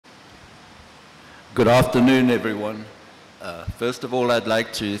Good afternoon, everyone. First of all, I'd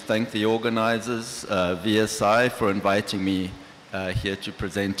like to thank the organizers, VSI, for inviting me here to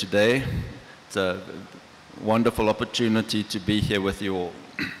present today. It's a wonderful opportunity to be here with you all.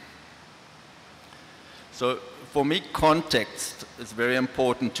 So, for me, context is very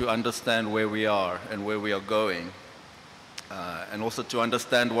important to understand where we are and where we are going, and also to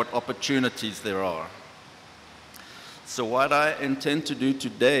understand what opportunities there are. So what I intend to do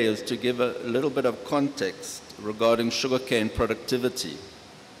today is to give a little bit of context regarding sugarcane productivity,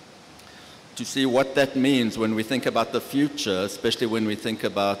 to see what that means when we think about the future, especially when we think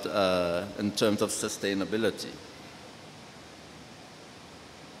about in terms of sustainability.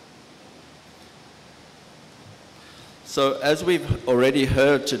 So as we've already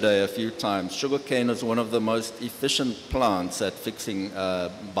heard today a few times, sugarcane is one of the most efficient plants at fixing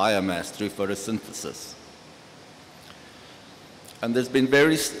biomass through photosynthesis. And there's been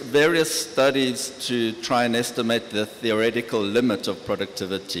various studies to try and estimate the theoretical limit of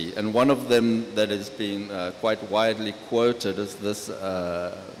productivity. And one of them that has been quite widely quoted is this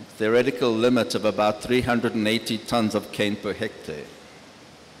theoretical limit of about 380 tons of cane per hectare.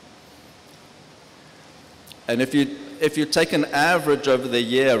 And if you take an average over the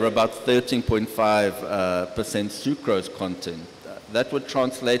year, about 13.5% sucrose content, that would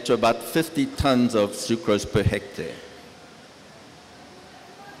translate to about 50 tons of sucrose per hectare.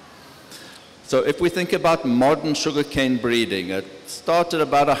 So if we think about modern sugarcane breeding, it started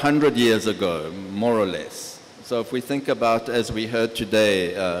about 100 years ago, more or less. So if we think about, as we heard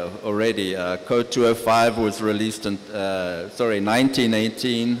today already, Code 205 was released in,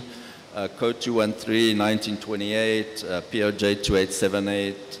 1918, Code 213, 1928, POJ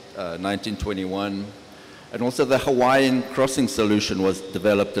 2878, 1921. And also the Hawaiian crossing solution was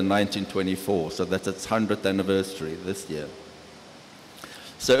developed in 1924, so that's its 100th anniversary this year.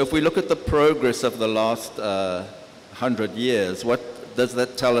 So if we look at the progress of the last 100 years, what does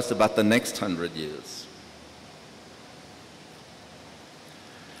that tell us about the next 100 years?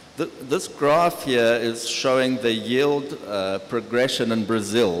 This graph here is showing the yield progression in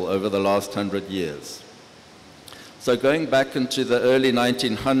Brazil over the last 100 years. So going back into the early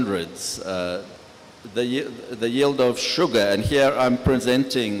 1900s, the yield of sugar, and here I'm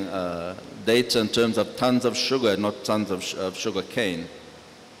presenting data in terms of tons of sugar, not tons of sugar cane.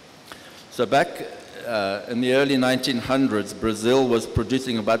 So back in the early 1900s, Brazil was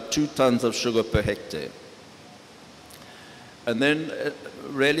producing about 2 tons of sugar per hectare. And then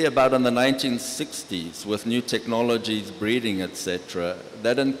really about in the 1960s, with new technologies, breeding, etc.,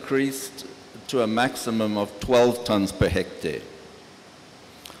 that increased to a maximum of 12 tons per hectare.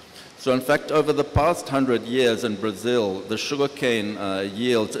 So in fact, over the past 100 years in Brazil, the sugarcane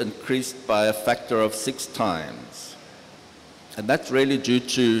yields increased by a factor of 6 times. And that's really due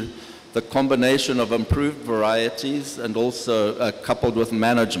to the combination of improved varieties and also coupled with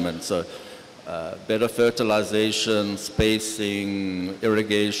management, so better fertilization, spacing,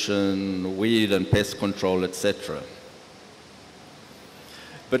 irrigation, weed and pest control, etc.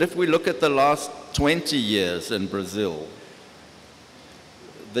 But if we look at the last 20 years in Brazil,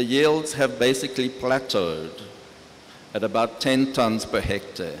 the yields have basically plateaued at about 10 tons per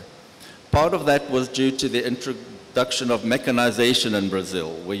hectare. Part of that was due to the introduction of mechanization in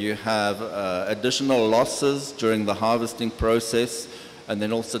Brazil, where you have additional losses during the harvesting process, and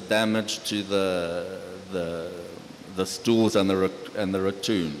then also damage to the stools and the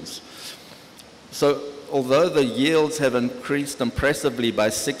ratoons. So although the yields have increased impressively by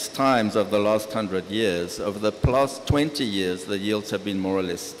 6 times over the last 100 years, over the past 20 years, the yields have been more or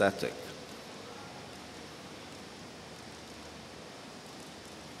less static.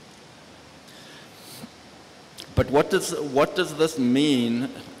 But what does this mean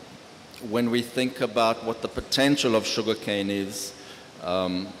when we think about what the potential of sugarcane is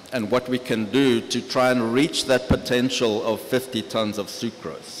and what we can do to try and reach that potential of 50 tons of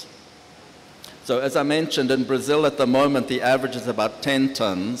sucrose? So as I mentioned, in Brazil at the moment, the average is about 10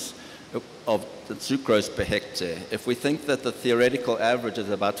 tons of sucrose per hectare. If we think that the theoretical average is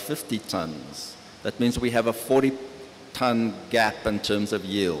about 50 tons, that means we have a 40-ton gap in terms of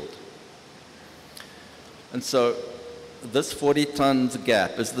yield. And so this 40 tons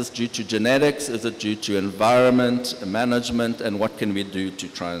gap, is this due to genetics? Is it due to environment, management, and what can we do to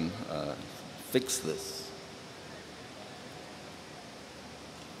try and fix this?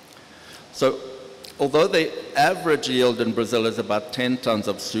 So although the average yield in Brazil is about 10 tons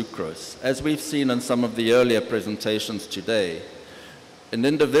of sucrose, as we've seen in some of the earlier presentations today, in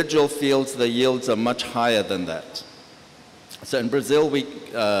individual fields the yields are much higher than that. So in Brazil,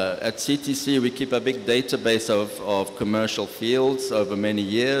 at CTC, we keep a big database of commercial fields over many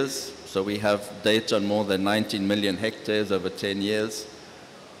years, So we have data on more than 19 million hectares over 10 years.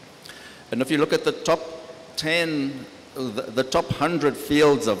 And if you look at the top 10, the top 100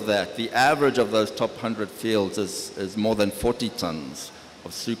 fields of that, the average of those top 100 fields is more than 40 tons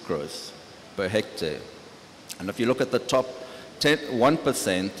of sucrose per hectare. And if you look at the top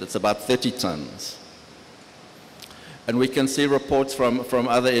 1%, it's about 30 tons. And we can see reports from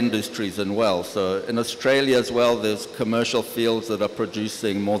other industries as well. So in Australia as well, there's commercial fields that are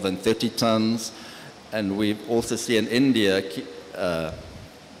producing more than 30 tons. And we also see in India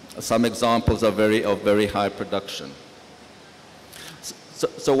some examples of very high production.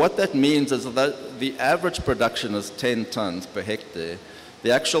 So what that means is that the average production is 10 tons per hectare. The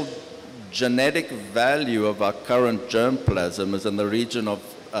actual genetic value of our current germplasm is in the region of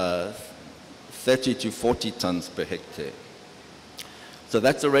 30 to 40 tons per hectare. So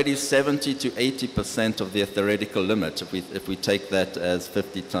that's already 70 to 80% of the theoretical limit if we take that as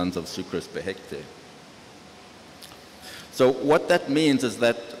 50 tons of sucrose per hectare. So what that means is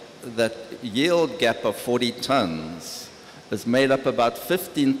that yield gap of 40 tons is made up about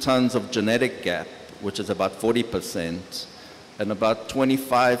 15 tons of genetic gap, which is about 40%, and about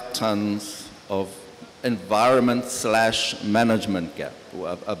 25 tons of environment/management gap,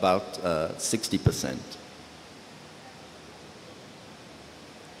 about 60%.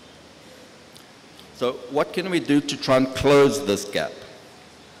 So what can we do to try and close this gap?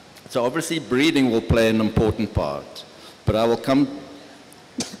 So obviously breeding will play an important part, but I will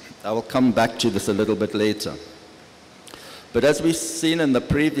come back to this a little bit later. But as we've seen in the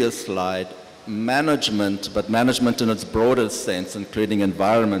previous slide, management, but management in its broader sense, including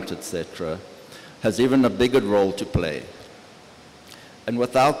environment, etc., has even a bigger role to play. And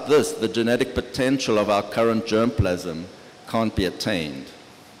without this, the genetic potential of our current germplasm can't be attained.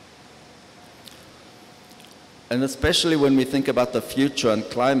 And especially when we think about the future and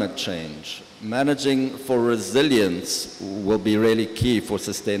climate change, managing for resilience will be really key for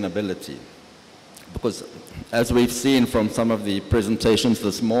sustainability. Because as we've seen from some of the presentations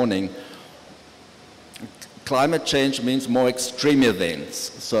this morning, climate change means more extreme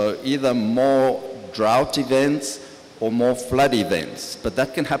events. So either more drought events or more flood events, but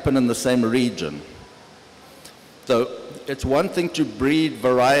that can happen in the same region. So it's one thing to breed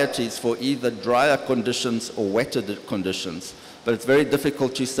varieties for either drier conditions or wetter conditions, but it's very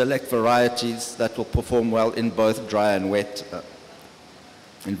difficult to select varieties that will perform well in both dry and wet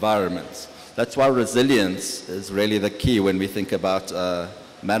environments. That's why resilience is really the key when we think about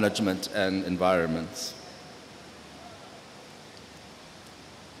management and environments.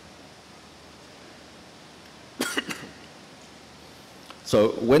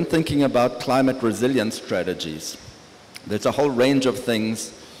 So when thinking about climate resilience strategies, there's a whole range of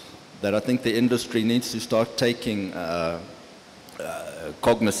things that I think the industry needs to start taking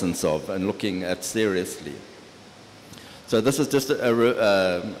cognizance of and looking at seriously. So this is just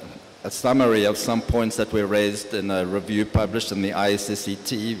a summary of some points that were raised in a review published in the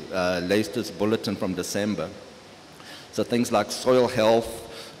ICCT latest bulletin from December. So things like soil health.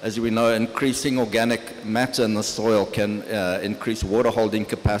 As we know, increasing organic matter in the soil can increase water holding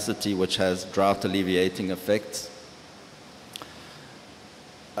capacity, which has drought alleviating effects.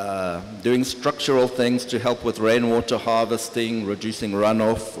 Doing structural things to help with rainwater harvesting, reducing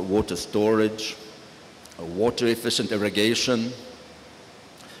runoff, water storage, water efficient irrigation,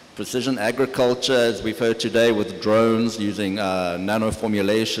 precision agriculture, as we've heard today, with drones using nano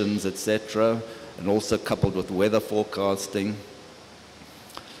formulations, etc., and also coupled with weather forecasting.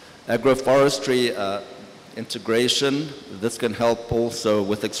 Agroforestry integration, this can help also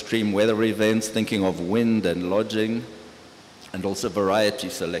with extreme weather events, thinking of wind and lodging, and also variety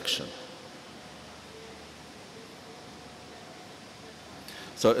selection.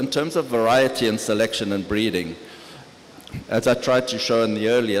 So in terms of variety and selection and breeding, as I tried to show in the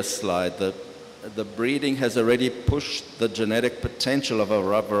earlier slide, the breeding has already pushed the genetic potential of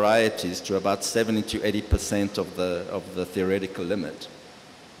our varieties to about 70 to 80% of the theoretical limit,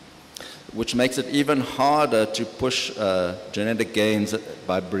 which makes it even harder to push genetic gains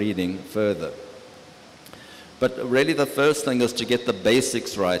by breeding further. But really the first thing is to get the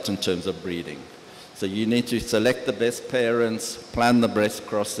basics right in terms of breeding. So you need to select the best parents, plan the best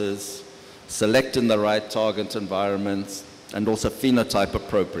crosses, select in the right target environments, and also phenotype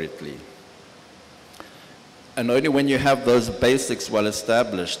appropriately. And only when you have those basics well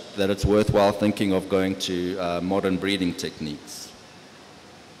established that it's worthwhile thinking of going to modern breeding techniques.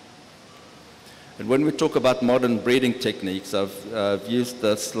 And when we talk about modern breeding techniques, I've used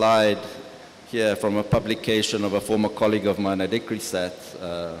the slide here from a publication of a former colleague of mine at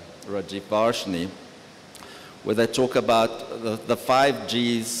ICAR-SBI, Rajiv Varshni, where they talk about the 5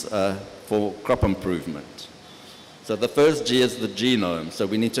 Gs for crop improvement. So the first G is the genome. So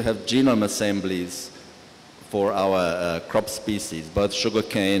we need to have genome assemblies for our crop species, both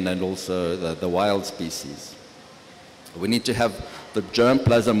sugarcane and also the wild species. We need to have the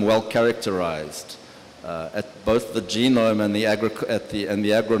germplasm well characterized at both the genome and the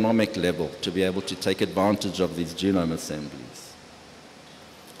agronomic level to be able to take advantage of these genome assemblies.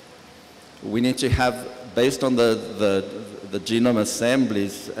 We need to have, based on the genome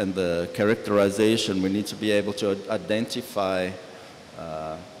assemblies and the characterization, we need to be able to identify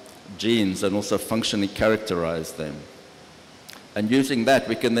genes and also functionally characterize them. And using that,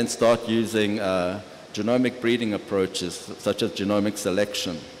 we can then start using genomic breeding approaches such as genomic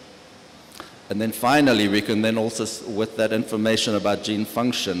selection. And then finally, we can then also, with that information about gene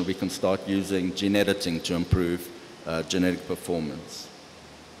function, we can start using gene editing to improve genetic performance.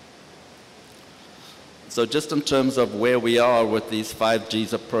 So just in terms of where we are with these 5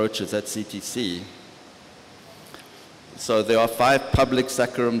 Gs approaches at CTC, so there are 5 public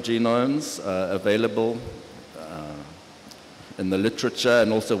saccharum genomes available in the literature,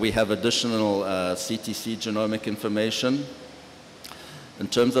 and also we have additional CTC genomic information. In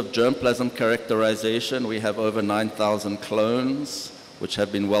terms of germplasm characterization, we have over 9,000 clones, which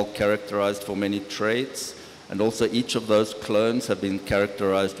have been well characterized for many traits, and also each of those clones have been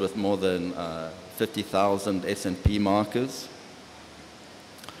characterized with more than 50,000 SNP markers.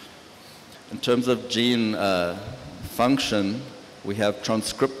 In terms of gene function, we have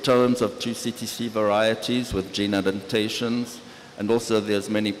transcriptomes of 2 CTC varieties with gene adaptations, and also there's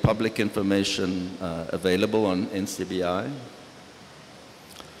many public information available on NCBI.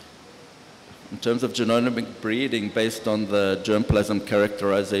 In terms of genomic breeding, based on the germplasm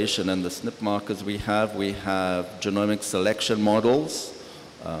characterization and the SNP markers we have genomic selection models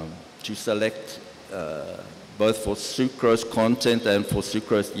to select both for sucrose content and for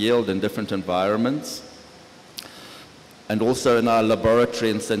sucrose yield in different environments. And also in our laboratory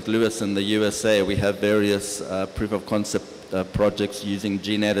in St. Louis in the USA, we have various proof of concept projects using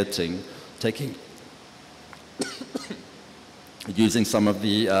gene editing, using some of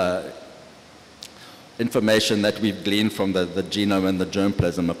the information that we've gleaned from the genome and the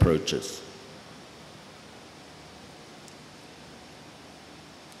germplasm approaches.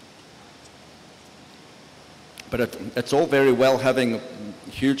 But it's all very well having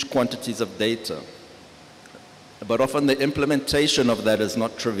huge quantities of data, but often the implementation of that is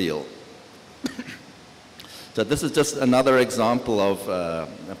not trivial. So this is just another example of a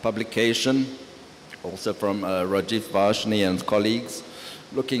publication, also from Rajiv Varshney and colleagues,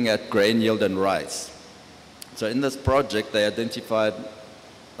 looking at grain yield and rice. So in this project, they identified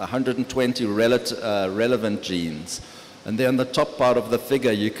 120 relevant genes. And there on the top part of the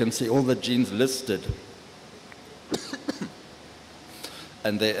figure, you can see all the genes listed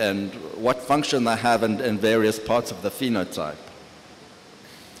and what function they have in various parts of the phenotype.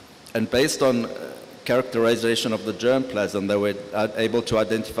 And based on characterization of the germplasm, they were able to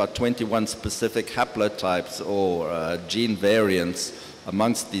identify 21 specific haplotypes or gene variants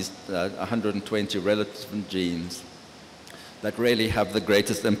amongst these 120 relevant genes that really have the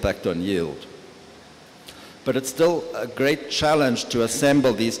greatest impact on yield. But it's still a great challenge to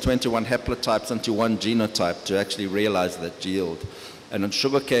assemble these 21 haplotypes into one genotype to actually realize that yield. And in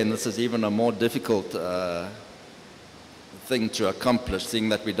sugarcane, this is even a more difficult thing to accomplish, seeing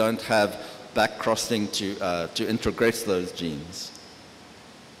that we don't have back crossing to integrate those genes.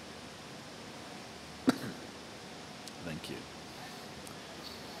 Thank you.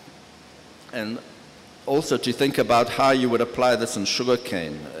 And also to think about how you would apply this in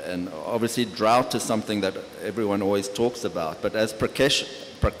sugarcane. And obviously drought is something that everyone always talks about, but as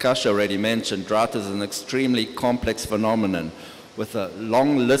Prakash already mentioned, drought is an extremely complex phenomenon with a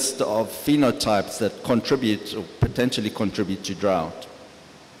long list of phenotypes that contribute or potentially contribute to drought.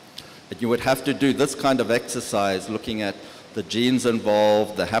 And you would have to do this kind of exercise looking at the genes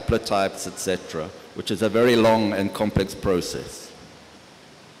involved, the haplotypes, etc., which is a very long and complex process.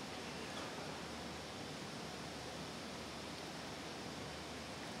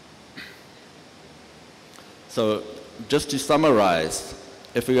 So just to summarize,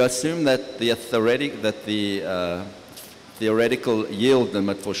 if we assume that the theoretical yield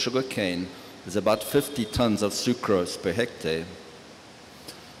limit for sugarcane is about 50 tons of sucrose per hectare,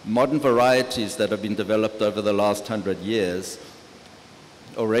 modern varieties that have been developed over the last 100 years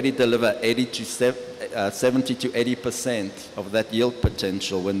already deliver 70 to 80% of that yield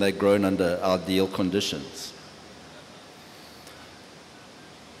potential when they're grown under ideal conditions.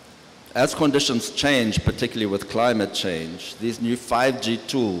 As conditions change, particularly with climate change, these new 5G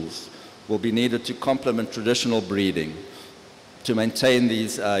tools will be needed to complement traditional breeding, to maintain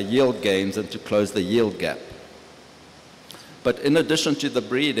these yield gains and to close the yield gap. But in addition to the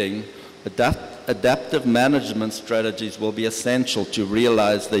breeding, adaptive management strategies will be essential to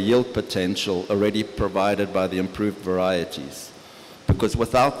realize the yield potential already provided by the improved varieties. Because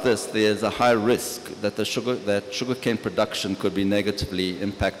without this, there's a high risk that sugarcane production could be negatively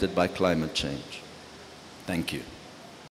impacted by climate change. Thank you.